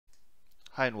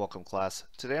Hi and welcome class.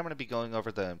 Today I'm going to be going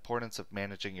over the importance of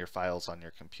managing your files on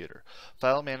your computer.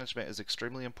 File management is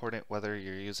extremely important whether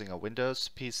you're using a Windows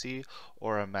PC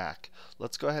or a Mac.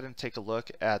 Let's go ahead and take a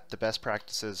look at the best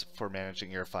practices for managing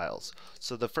your files.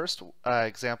 So the first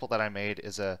example that I made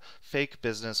is a fake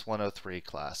Business 103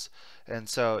 class. And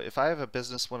so if I have a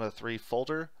Business 103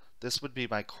 folder, this would be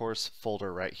my course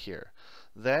folder right here.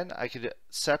 Then I could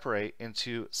separate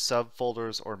into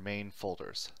subfolders or main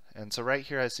folders. And so right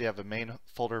here I see I have a main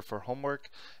folder for homework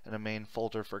and a main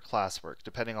folder for classwork.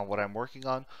 Depending on what I'm working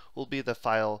on will be the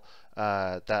file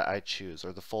that I choose,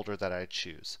 or the folder that I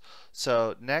choose.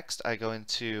 So next I go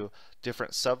into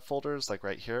different subfolders, like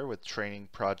right here with training,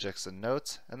 projects, and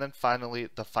notes, and then finally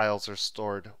the files are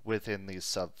stored within these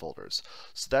subfolders.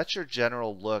 So that's your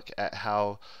general look at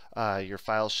how your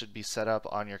files should be set up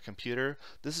on your computer.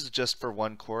 This is just for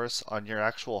one course. On your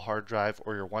actual hard drive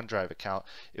or your OneDrive account,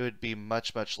 it would be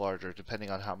much larger depending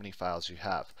on how many files you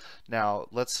have. Now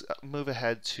let's move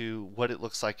ahead to what it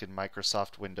looks like in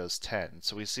Microsoft Windows 10.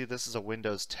 So we see this is a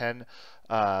Windows 10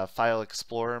 File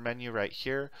Explorer menu right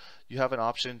here. You have an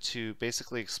option to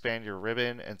basically expand your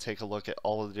ribbon and take a look at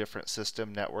all of the different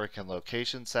system, network, and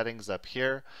location settings up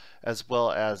here, as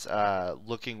well as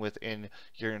looking within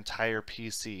your entire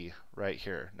PC right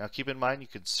here. Now keep in mind you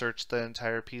can search the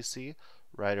entire PC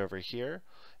right over here,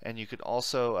 and you can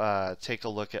also take a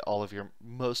look at all of your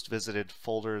most visited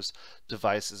folders,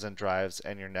 devices, and drives,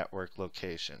 and your network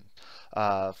location.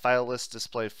 File list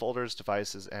display folders,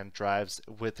 devices, and drives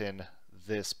within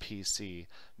this PC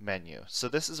menu. So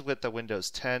this is with the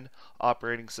Windows 10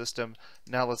 operating system.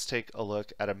 Now let's take a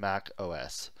look at a Mac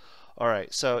OS.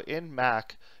 Alright, so in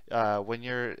Mac, when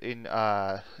you're in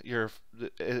your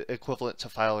equivalent to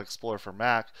File Explorer for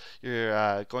Mac,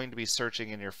 you're going to be searching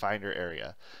in your Finder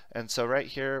area. And so right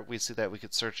here we see that we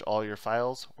could search all your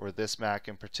files, or this Mac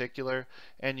in particular,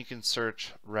 and you can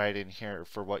search right in here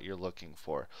for what you're looking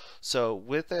for. So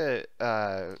with a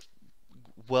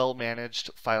well-managed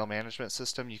file management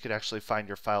system, you could actually find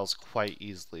your files quite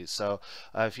easily. So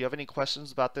if you have any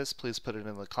questions about this, please put it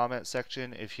in the comment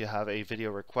section. If you have a video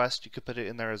request, you could put it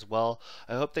in there as well.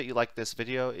 I hope that you liked this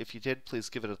video. If you did, please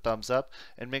give it a thumbs up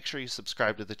and make sure you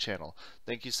subscribe to the channel.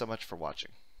 Thank you so much for watching.